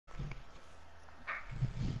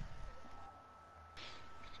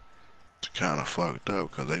kind of fucked up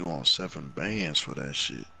because they want 7 bands for that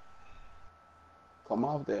shit. Come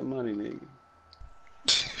off that money, nigga.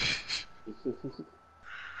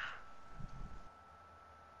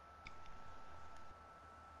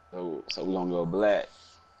 So we gonna go black.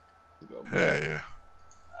 We go Yeah, black. yeah.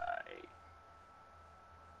 Alright.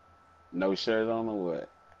 No shirt on or what?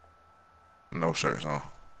 No shirts on.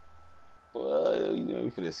 Well, you know, we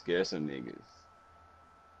finna scare some niggas.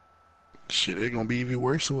 Shit, it gonna be even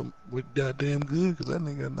worse with goddamn good because that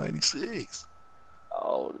nigga got 96.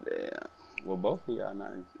 Oh damn. Well, both of y'all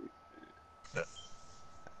 96. That,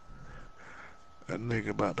 that nigga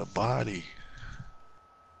about the body.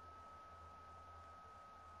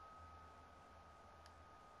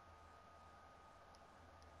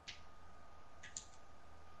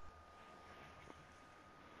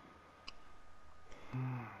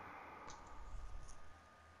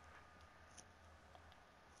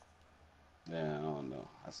 Yeah, I don't know.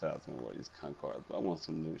 I said I was gonna wear these Concords, but I want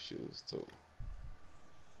some new shoes too.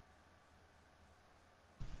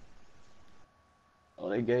 Oh,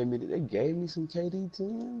 they gave me some KD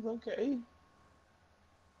tens. Okay.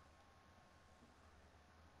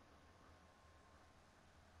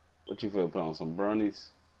 What you feel? Put on some brownies?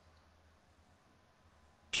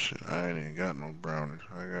 Shit, I ain't even got no brownies,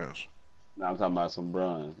 I guess. No, I'm talking about some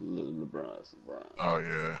bronze, little LeBron, some bronze. Oh,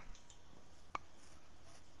 yeah.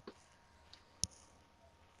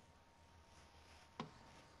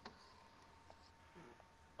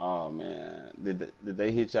 Oh man, did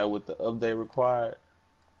they hit y'all with the update required?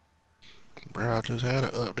 Bro, I just had an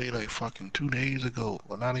update like fucking 2 days ago.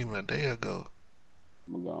 Well, not even a day ago.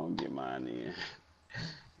 I'm gonna go and get mine in.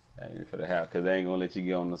 I ain't for the house, cause they ain't gonna let you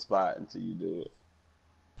get on the spot until you do it.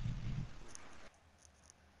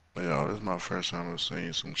 Yeah, this is my first time I've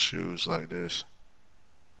seen some shoes like this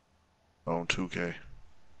on 2K.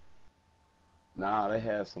 Nah, they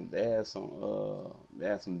had some different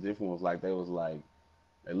ones. Like they looked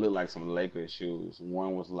like some Lakers shoes.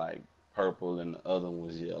 One was like purple and the other one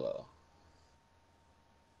was yellow.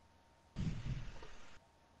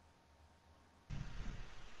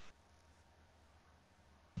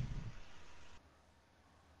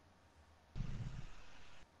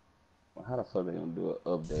 Well, how the fuck they gonna do it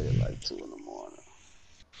update at like 2 in the morning?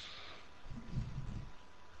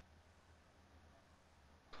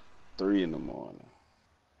 3 in the morning.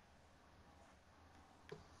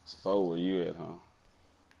 It's 4 where you at, huh?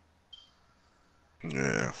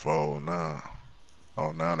 Yeah, fall now.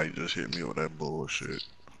 Oh, now they just hit me with that bullshit.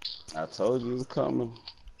 I told you it was coming.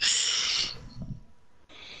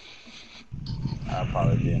 I'll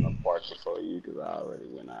probably be in the park before you because I already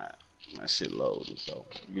went out. My shit loaded, so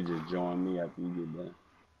you can just join me after you get done.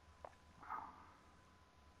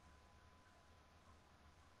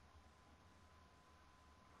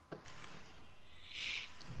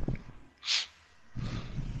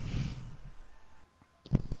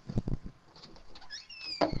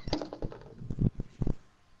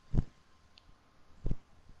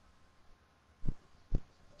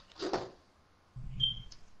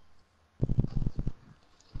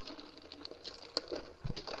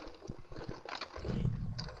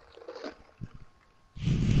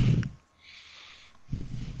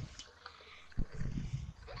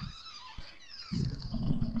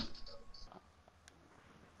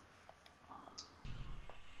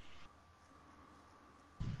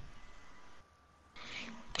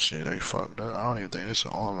 Shit, they fucked up. I don't even think it's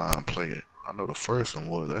an online play. I know the first one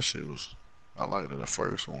was. That shit was. I liked it, the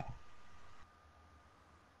first one.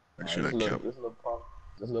 Make Oh, sure this they little kept. this little park,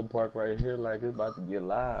 this little park right here, like it's about to get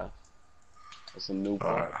live. It's a new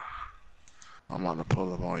Alright, park. I'm about to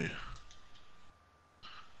pull up on you.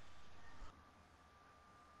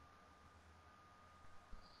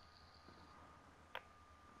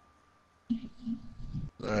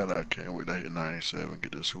 Man, I can't wait to hit 97,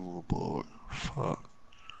 get this hoverboard. Fuck.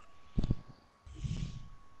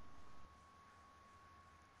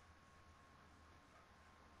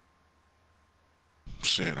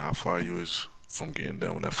 Shit, how far you is from getting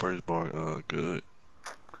done with that first bar? Good.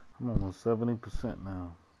 I'm almost 70%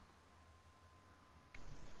 now.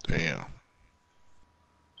 Damn.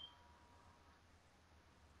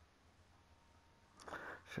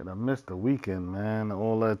 Shit, I missed the weekend, man.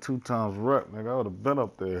 All that 2 times rep, nigga. I would have been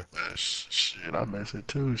up there. Shit, I miss it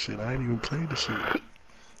too. Shit, I ain't even played the shit.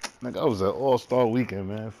 Nigga, I was at All Star weekend,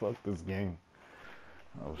 man. Fuck this game.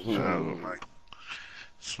 I was I chilling. was like,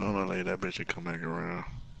 sooner or later that bitch will come back around.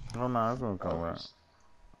 Oh, nah, it's gonna come Oh, around.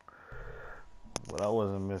 But I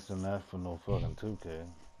wasn't missing that for no fucking 2K.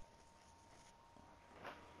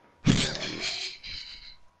 yeah,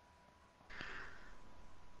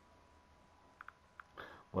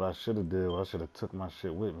 What I should have did, I should have took my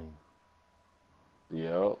shit with me.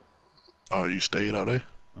 Yep. Oh, you stayed out there?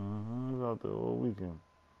 I was out there all weekend.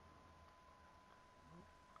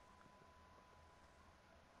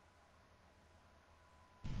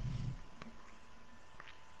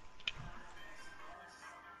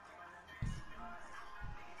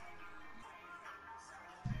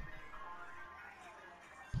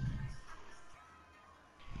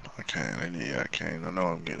 I can't. I know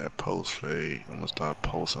I'm getting that post fade. I'm gonna start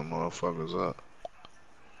posting motherfuckers up.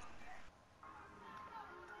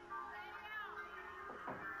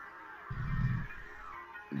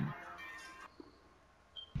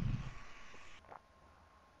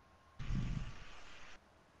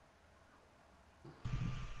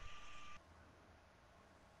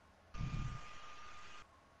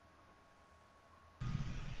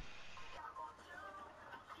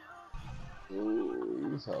 Ooh,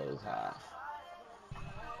 these hoes high.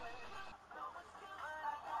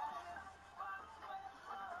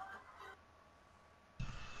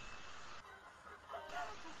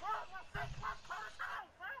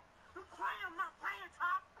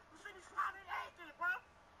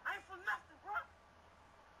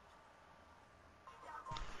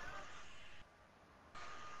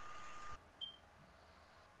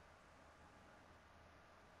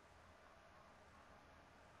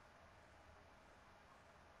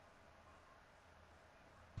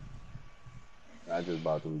 I just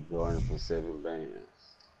bought them Jordan for 7 bands.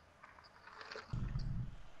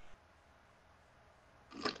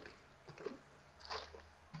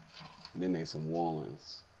 Then they some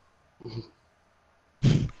ones.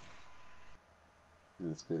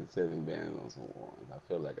 Just spent 7 bands on some ones. I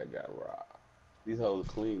feel like I got robbed. These hoes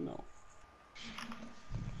clean though.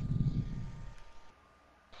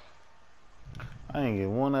 I ain't get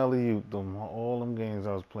one alley-oop them all them games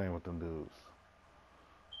I was playing with them dudes.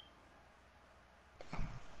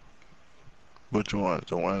 Which one?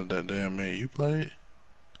 The one that damn man you played?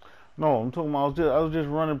 No, I'm talking about I was just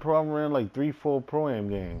running pro. I ran like 3, 4 pro-am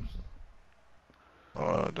games.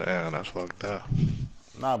 Oh damn, that's fucked up.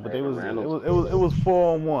 Nah, but Hey, they the was Randall's cool. it was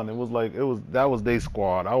 4-on-1. It was like that was their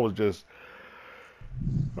squad. I was just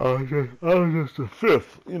the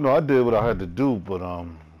fifth. You know, I did what I had to do, but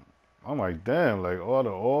I'm like, damn, like all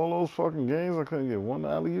those fucking games I couldn't get one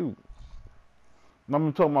alley oop.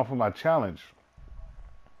 I'm talking about for my challenge.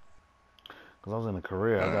 Cause I was in a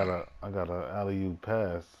career, Uh, I got a alley oop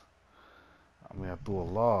pass. I mean, I threw a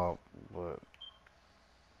lob, but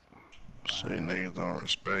Shit, niggas don't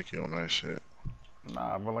respect you on that shit.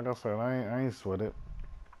 nah. But like I said, I ain't sweat it.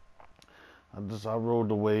 I rode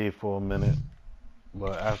the wave for a minute.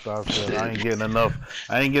 But after I said Shit. I ain't getting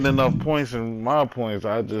enough points in my points.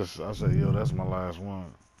 I said, yo, that's my last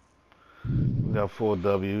one. We got 4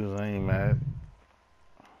 W's. I ain't mad.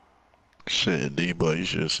 Shit, D-Boy, you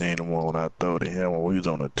should have seen the one when I throw to him when we was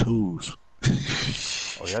on the twos.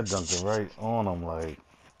 Oh, yeah, I dunked it right on him. Like,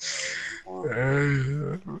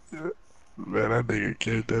 Man, that nigga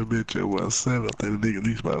catch that bitch at 1-7. I think the nigga at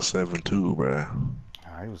least about 7-2, bruh.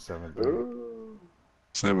 he was 7'3".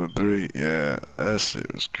 7-3, yeah, that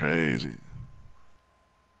shit was crazy.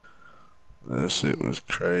 That shit was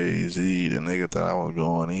crazy. The nigga thought I was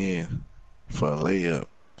going in for a layup.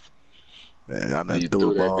 Man, I So done you threw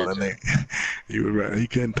the threw that ball, bitch and he was right. He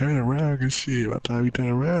couldn't turn around and shit. By the time he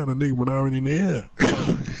turned around, the nigga was already in the air.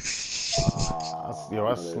 I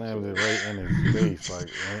I know that slammed it shit. right in his face. Like,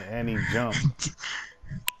 and he jumped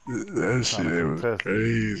That trying shit to was contest it.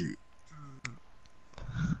 crazy.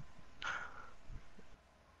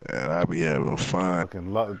 And I be having fun.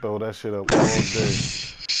 Fucking luck throw that shit up all day.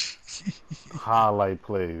 Highlight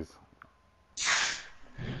plays.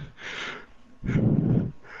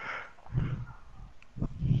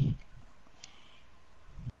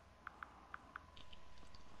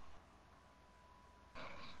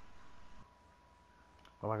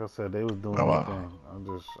 But like I said, they was doing Oh, their wow. thing.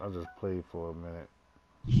 I just played for a minute.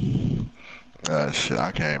 Shit,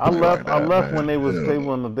 I can't play like I that, left man. when Hell,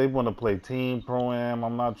 they want to play team pro am.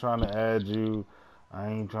 I'm not trying to add you. I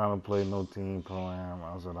ain't trying to play no team pro am.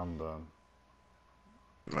 I said I'm done.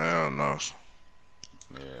 hell no.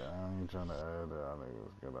 Yeah, I ain't trying to add that.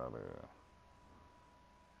 Niggas get out of here.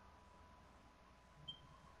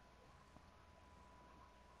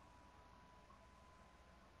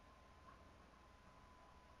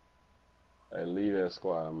 Hey, leave that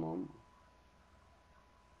squad, mom.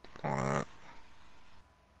 Uh,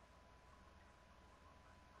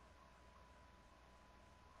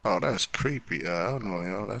 oh, that's creepy. I don't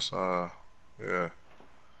know, that's, yeah.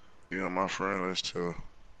 You on my friend list, too.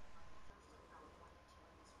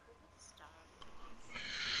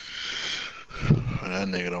 That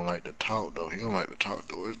nigga don't like to talk, though. He don't like to talk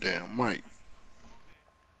to his damn mic.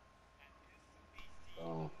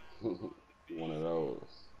 Oh, one of those.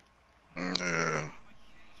 Yeah.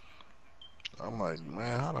 I'm like,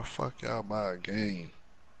 man, how the fuck y'all buy a game?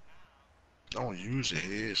 Don't use your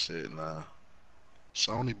headset now.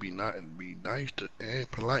 Sony be nice to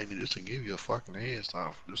and politely just to give you a fucking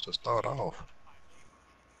headset just to start off.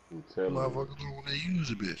 I'm telling you. Motherfuckers don't want to use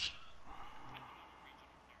a bitch.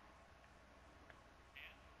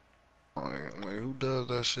 Like, who does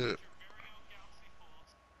that shit?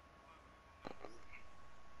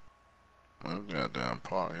 That goddamn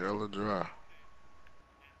park hella dry.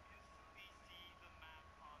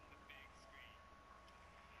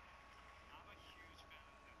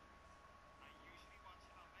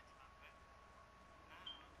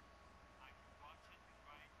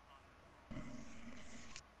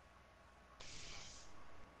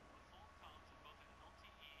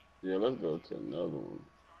 Yeah, let's go to another one.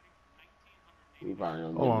 We probably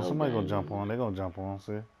don't Hold get on, no somebody gonna games jump in on. there. They gonna jump on.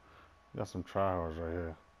 See, got some tryhards right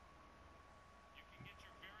here.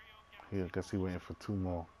 I guess he waiting for 2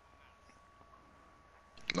 more.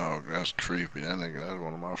 No, that's creepy. That nigga, that's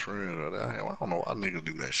one of my friends right there. I don't know why niggas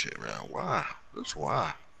do that shit, man. Why? That's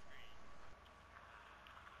why.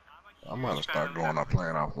 I'm gonna start going up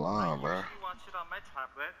playing offline, bro. Watch it on my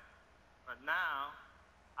tablet, but now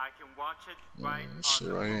I can watch it right This on shit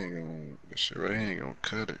the right here phone. ain't gonna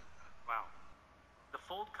cut it. Wow. The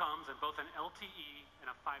Fold comes in both an LTE and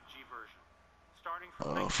a 5G version, starting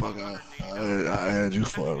from Oh fuck, $1,980. I had you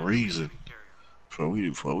for a Depending on the reason. payment carrier. For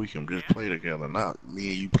we can just play together. Not me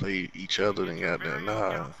and you play each other and got that. Very own Nah,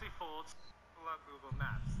 Galaxy Folds. Pull up Google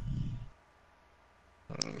Maps.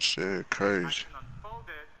 shit I crazy. can unfold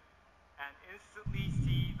it and instantly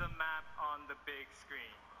see the map on the big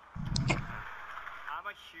screen. I'm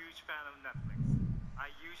a huge fan of Netflix. I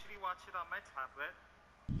usually watch it on my tablet,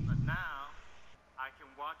 but now I can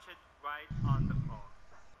watch it right on the phone.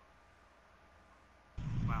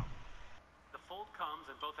 Wow. The Fold comes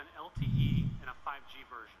in both an LTE and a 5G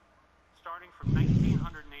version, starting from $1,980.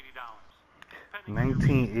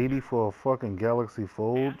 1980 for a fucking Galaxy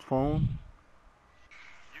Fold phone.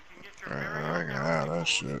 You can get your Man, very I own can Galaxy have that Fold.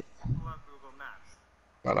 shit. Pull up Google Maps.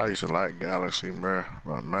 But I used to like Galaxy, bruh.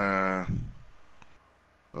 But man,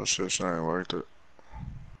 those shits ain't worth it.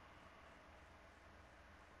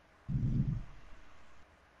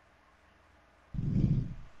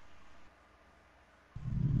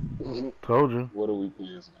 Told you. What are we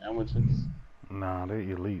playing? Some amateurs? Nah, they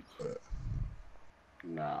elites.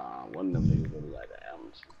 Nah, one of them niggas look like an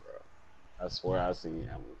amateur, bro. I swear I seen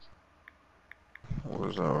amateur.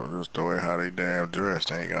 What's up? Just the way how they damn dressed.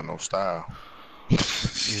 They ain't got no style.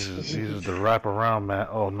 These is the wraparound man.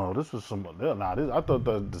 Oh no, this was some. Nah, this. I thought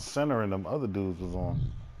the center and them other dudes was on.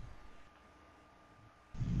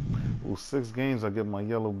 Ooh, 6 games. I get my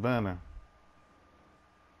yellow banner.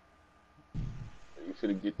 You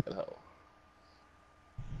finna get that hoe.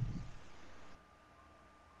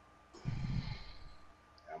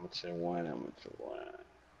 Amateur 1, amateur 1, amateur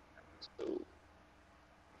 2.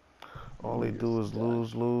 All they do is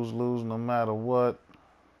lose, lose, lose, no matter what.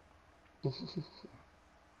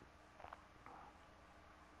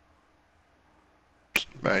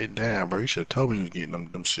 Hey, damn, bro. You should have told me you was getting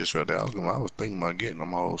them shits right there. I was thinking about getting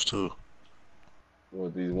them hoes too.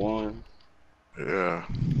 What, these ones? Yeah.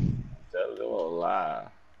 Tell them a lie.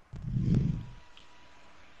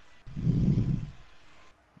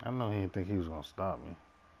 I know he didn't think he was gonna stop me.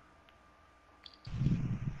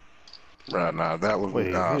 Right now, that was Wait,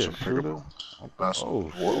 is he a some shooter? pickable. That's Oh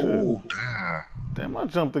whoa, shit! damn. Damn, I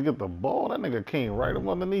jumped to get the ball. That nigga came right up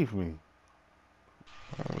underneath me.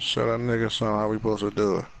 Show that nigga son how we supposed to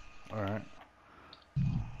do it. All right.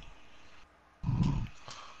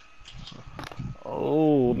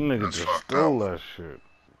 Oh, the nigga That's just fucked stole up. that shit.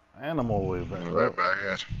 And I'm all the way back Right up. back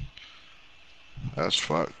at you. That's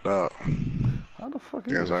fucked up. How the fuck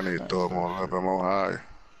he Guess just I need to throw snatched him that on a little shit? bit more high.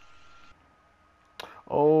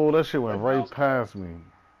 Oh, that shit went That right bounce past me.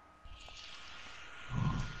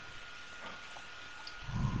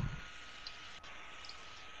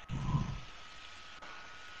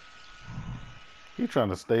 He trying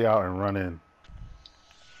to stay out and run in.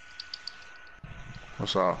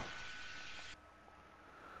 What's up?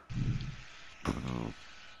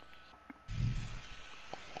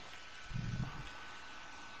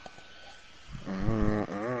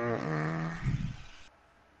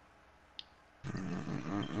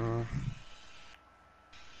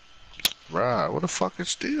 Right, where the fuck is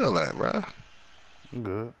Steel at, right? I'm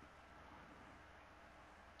good.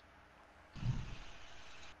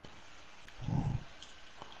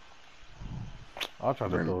 I'll try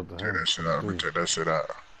to Let me throw it to take him that shit for out. Let me 3. take that shit out.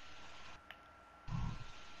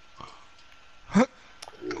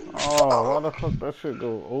 Oh, why the fuck that shit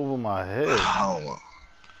go over my head? Oh,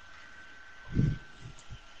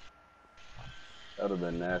 That would have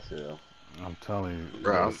been nasty though. I'm telling you, you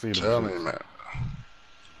bro, gotta I'm see them telling shits. you, man.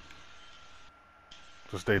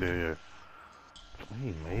 Just stay there, yeah.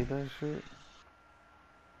 He made that shit?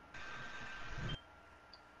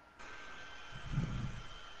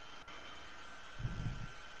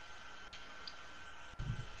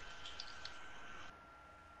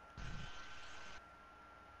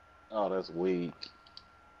 Oh, that's weak.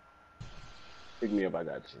 Pick me up, I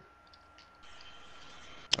got you.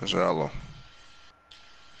 That's yellow.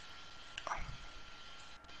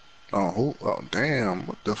 Oh, who? Oh, damn.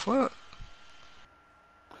 What the fuck?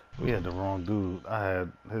 We had the wrong dude. I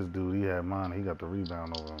had his dude. He had mine. He got the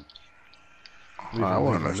rebound over him. Leave I him,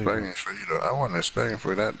 leave wasn't him, leave him. expecting for you to. I wasn't expecting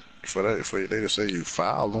for they to say you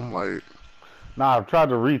fouled them. Like, Nah, I tried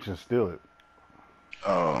to reach and steal it.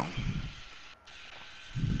 oh,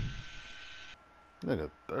 Nigga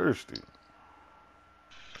thirsty.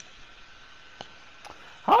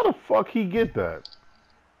 How the fuck he get that?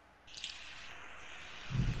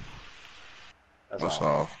 That's that's all.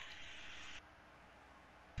 all.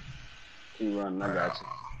 Keep running, I got you.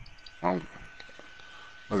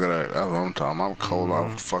 Look at that. That's what I'm talking. I'm cold Mhm.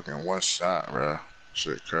 off fucking one shot, bro.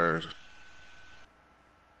 Shit crazy.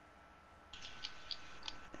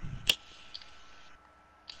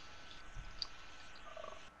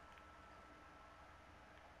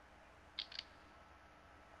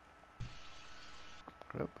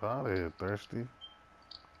 Get out of here, thirsty.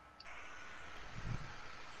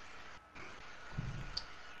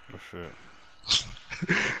 Oh shit.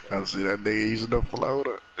 I see that nigga using the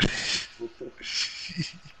floater.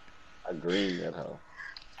 I green that hoe.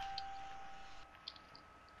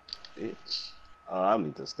 Bitch. Oh, I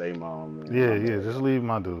need to stay my own man. Yeah, My yeah. bad. Just leave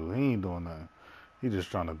my dude. He ain't doing nothing. He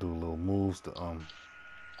just trying to do little moves to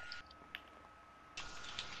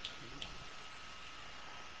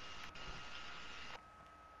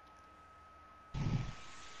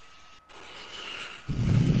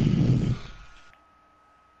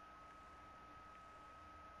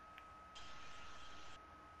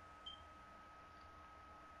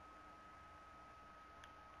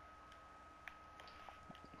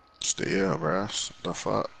Still, bro. The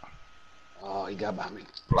fuck? Oh, he got by me.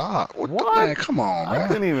 Block. What the What? man? Come on, I man.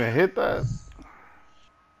 couldn't even hit that.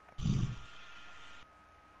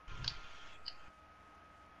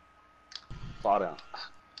 Fall down.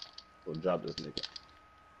 Go drop this nigga.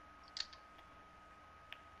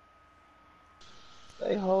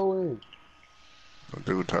 Stay hoeing. The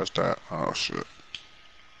dude touched that. Oh shit.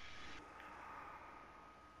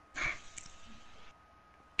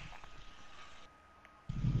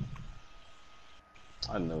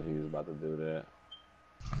 I know he was about to do that.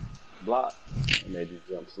 Block. It made you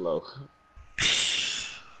jump slow.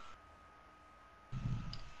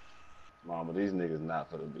 Mama, these niggas not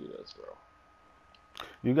for to beat us, bro.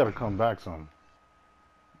 You gotta come back some.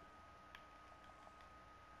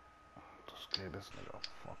 Just gave this nigga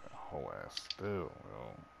a fucking whole ass still,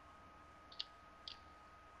 yo.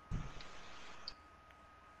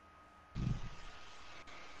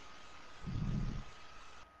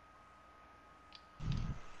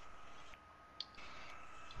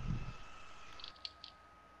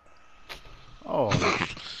 Oh,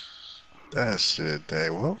 That shit,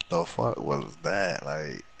 Dave. What the fuck was that?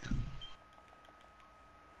 Like,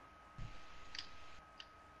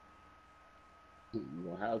 You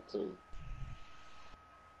gonna have to.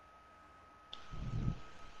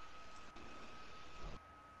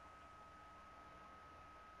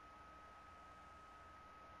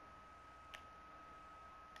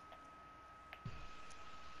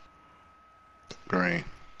 green.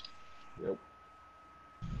 Yep.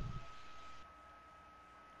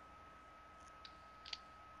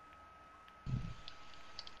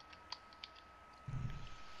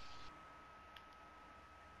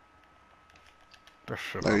 that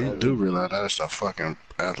shit Hey, out you of do here. realize that's a fucking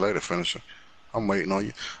athletic finisher. I'm waiting on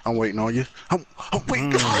you. I'm waiting on you. I'm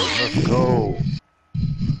waiting Let's on go.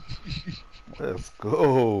 Let's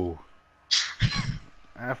go.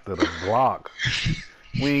 After the block.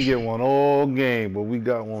 We ain't get one all game, but we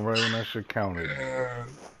got one right when that shit counted.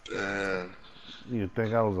 you. You'd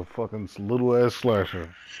think I was a fucking little ass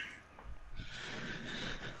slasher.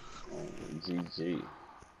 GG.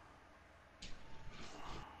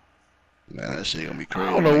 Man, that shit gonna be crazy.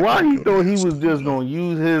 I don't know when why they he go thought he against was us, just bro. gonna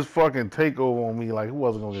use his fucking takeover on me like he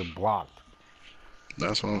wasn't gonna get blocked.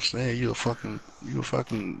 That's what I'm saying. You a fucking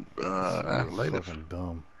This nigga's athletic. fucking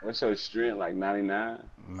dumb. What's your strength? Like 99?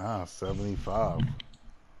 Nah, 75.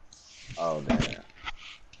 Oh, damn.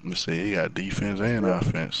 Let me see. He got defense and Yeah.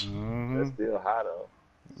 offense. Mm-hmm. That's still high, though.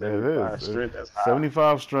 There it 75 is. strength, that's high.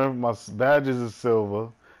 75 strength. My badges is silver,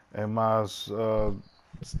 and my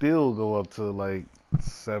steel go up to like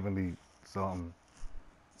 70 something,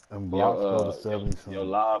 and blocks go to 70 Your something.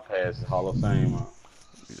 live pass is Hall of Fame, huh?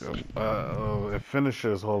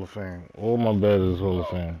 Finisher is Hall of Fame. All my badges is Hall of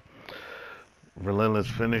Fame. Relentless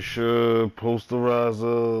Finisher,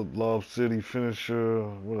 Posterizer, Love City Finisher.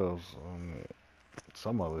 What else?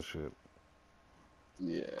 Some other shit.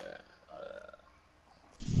 Yeah.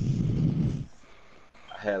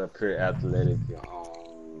 I had a pure athletic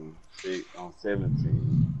on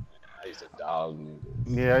 17. I used to dog niggas,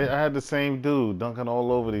 Yeah, I had the same dude dunking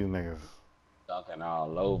all over these niggas. dunking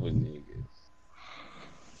all over niggas.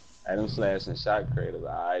 Had them slashing shot creators,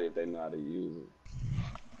 alright, if they know how to use it.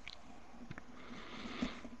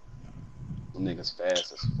 Them niggas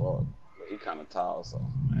fast as fuck. But he kind of tall, so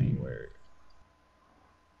I ain't worried.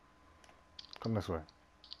 Come this way.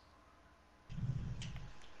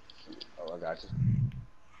 Oh, I got you.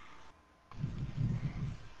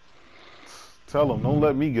 Tell him, don't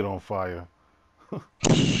let me get on fire.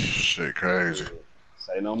 Shit crazy.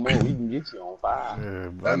 Say no more. We can get you on fire. Yeah,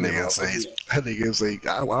 That nigga say,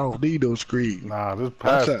 I don't need no screen. nah, just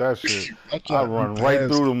pass that shit. I run right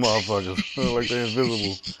through the motherfuckers like they're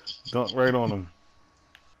invisible. Dunk right on them.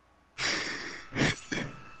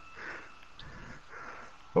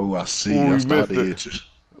 Oh, I see. Ooh, I we started missed it. itches.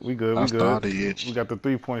 We good, I we started good. itches. We got the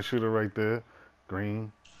 3-point shooter right there.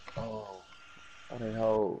 Green. Oh, they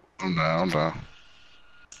hold. I'm down.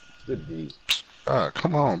 Good D. Ah,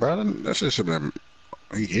 come on, brother. That shit should have been.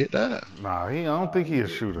 He hit that. Nah, I don't think he a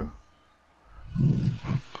shooter.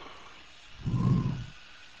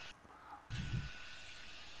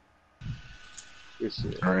 Good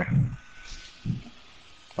shit. Right.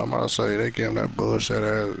 I'm about to say they gave him that bullshit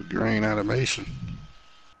ass green animation.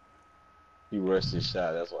 He rushed his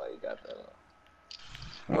shot. That's why he got that up.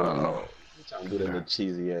 Wow. He trying to do that little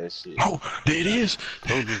cheesy ass shit. Oh, there it is.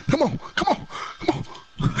 Told you. Come on. Oh.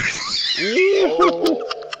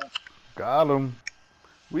 Got him.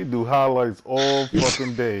 We do highlights all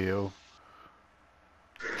fucking day, yo.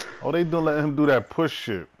 Oh, they don't let him do that push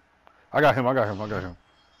shit. I got him.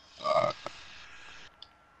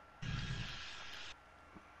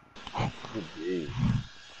 Good D.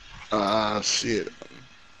 Shit.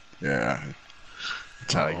 Yeah.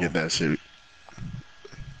 Trying to get that shit.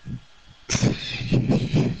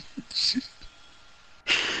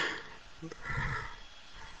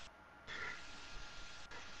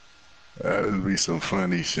 That would be some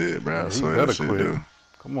funny shit, bro. Yeah, I he swear better that shit quit. do.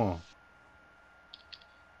 Come on.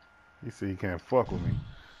 He said he can't fuck with me.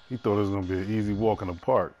 He thought it was gonna be an easy walk in the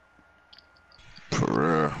park. For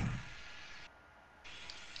real.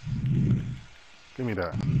 Give me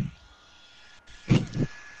that.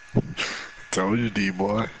 Told you,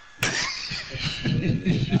 D-boy.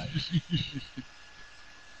 Hey,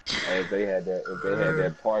 if they had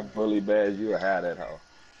that park bully badge, you would have that hoe.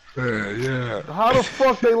 Yeah. How the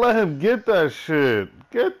fuck they let him get that shit?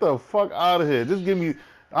 Get the fuck out of here. Just give me.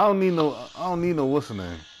 I don't need no what's the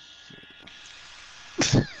name.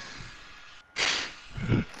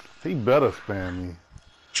 He better spam me.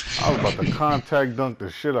 I was about to contact dunk the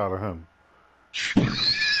shit out of him.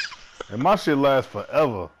 And my shit lasts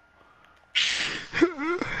forever.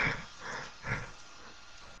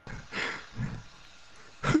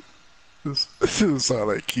 This sound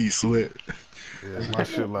like Keith Sweat. Yeah, my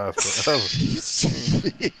shit lasts forever.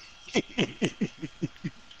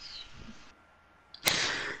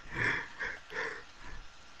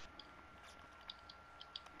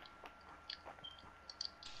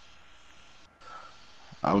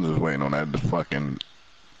 I was just waiting on that fucking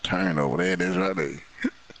turn over there. It is right there.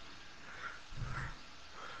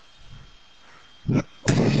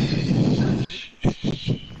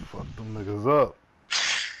 Fuck them niggas up.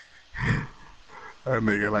 That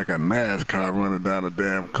nigga like a NASCAR running down the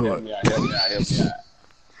damn court. Help me out.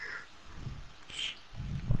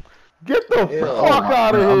 Get the fuck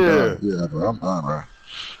out of here. Yeah, bro, I'm done, bro.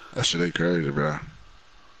 That shit ain't crazy, bro.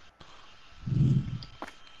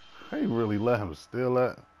 They really let him steal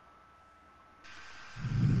that.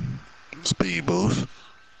 Speed boost.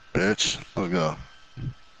 Bitch. Let's go.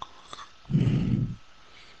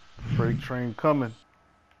 Freight train coming.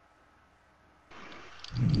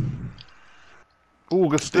 Ooh,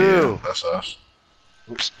 good steal. That's us.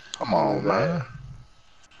 Come on, man.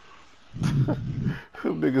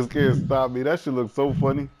 Them niggas can't stop me. That shit looks so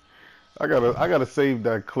funny. I gotta save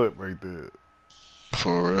that clip right there.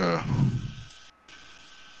 For real.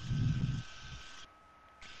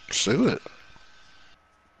 See it.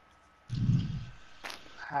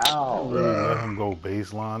 How? Really let him go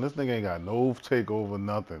baseline. This nigga ain't got no takeover,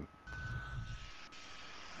 nothing.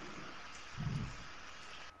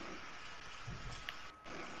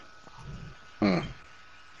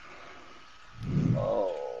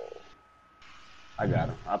 I got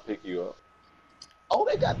him. I'll pick you up. Oh,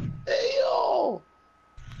 they got. Hey, yo. Oh,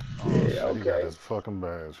 Yeah, shit, he got okay. his fucking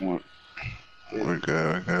badge. We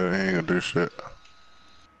good. He ain't gonna do shit.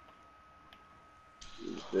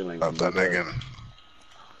 Still ain't Not gonna that do nigga.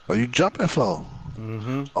 Are you jumping for?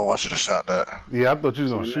 Mm-hmm. Oh, I should have shot that. Yeah, I thought you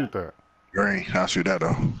was gonna See shoot that. Green. I'll shoot that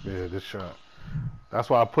though. Yeah, good shot. That's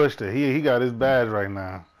why I pushed it. He got his badge right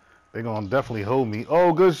now. They gonna definitely hold me.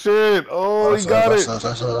 Oh, good shit. Oh, he got it.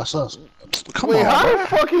 That's us. Come Wait, on, how bro. the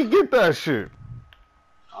fuck he get that shit?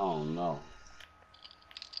 I don't know.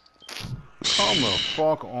 Come the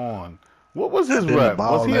fuck on. What was his Then the rep?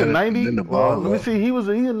 ball Was he let a it- 90? then the Well, ball let me up. see. He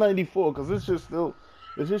a 94 because this shit still.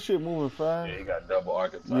 Is his shit moving fast? Yeah, he got double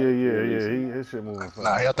archetype. Yeah. His shit moving fast.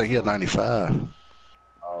 Nah, I think he had 95.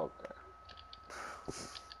 Okay.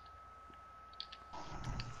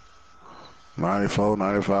 94,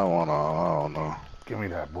 95, I don't know. Give me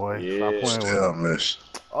that, boy. Yeah. Stop playing with Still it. miss.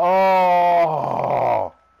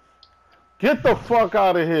 Oh, get the fuck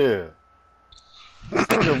out of here! This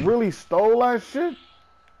nigga really stole that shit.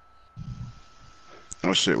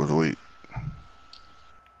 That shit was weak.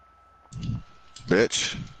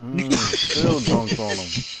 Bitch. Still dunked on him.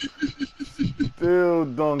 Still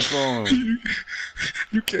dunked on him.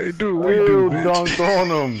 You can't do what we Still do, bitch. dunked on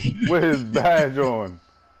him with his badge on.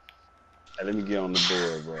 Hey, let me get on the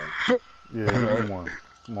board, bro. Yeah, give me one. Come on,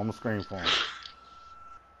 I'm gonna screen for him.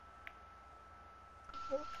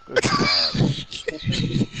 Good God.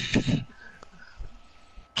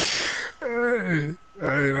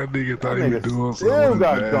 Hey, that nigga thought That he was nigga doing still something.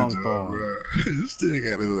 got dunked on. Bro. Still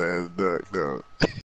got his ass dunked, though.